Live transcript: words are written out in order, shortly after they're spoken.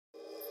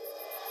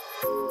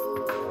In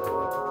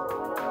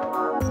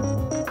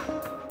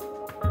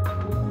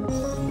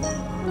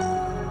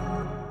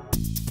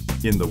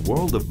the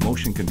world of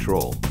motion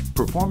control,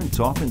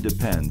 performance often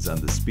depends on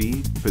the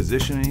speed,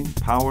 positioning,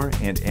 power,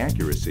 and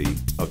accuracy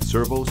of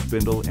servo,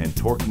 spindle, and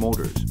torque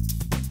motors.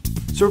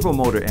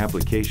 Servomotor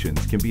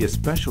applications can be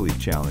especially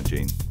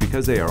challenging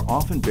because they are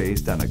often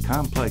based on a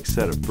complex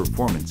set of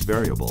performance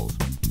variables.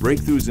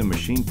 Breakthroughs in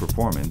machine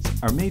performance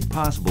are made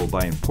possible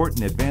by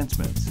important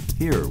advancements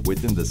here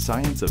within the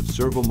science of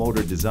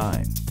servomotor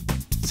design.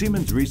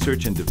 Siemens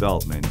Research and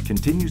Development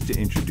continues to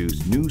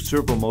introduce new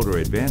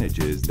servomotor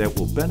advantages that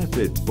will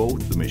benefit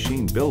both the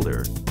machine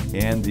builder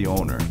and the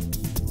owner.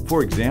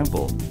 For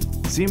example,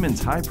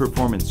 Siemens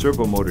high-performance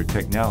servomotor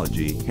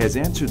technology has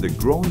answered the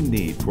growing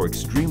need for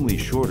extremely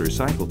shorter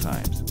cycle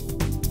times.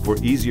 For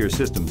easier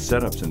system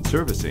setups and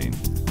servicing,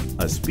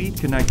 a Speed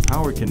Connect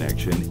power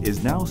connection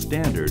is now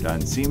standard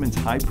on Siemens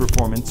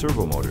high-performance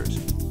servomotors.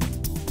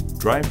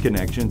 Drive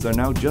connections are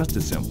now just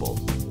as simple,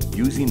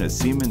 using a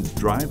Siemens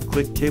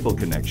drive-click cable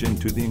connection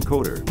to the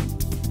encoder.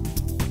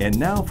 And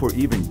now for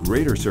even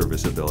greater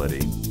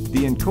serviceability,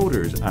 the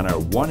encoders on our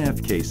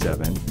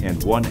 1FK7 and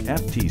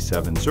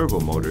 1FT7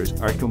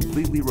 servomotors are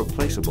completely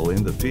replaceable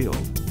in the field.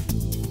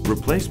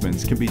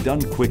 Replacements can be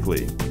done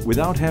quickly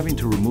without having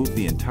to remove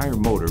the entire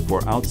motor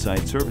for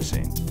outside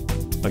servicing.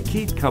 A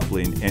keyed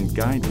coupling and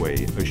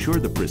guideway assure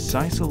the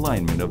precise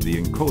alignment of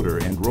the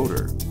encoder and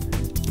rotor.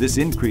 This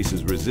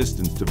increases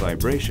resistance to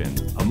vibration,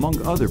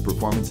 among other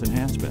performance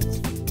enhancements.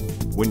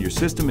 When your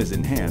system is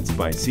enhanced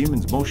by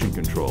Siemens Motion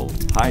Control,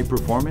 high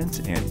performance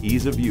and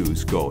ease of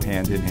use go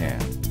hand in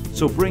hand.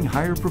 So bring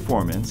higher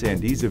performance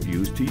and ease of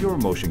use to your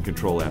motion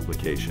control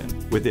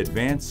application with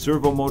advanced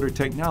servomotor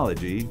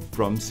technology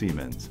from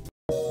Siemens.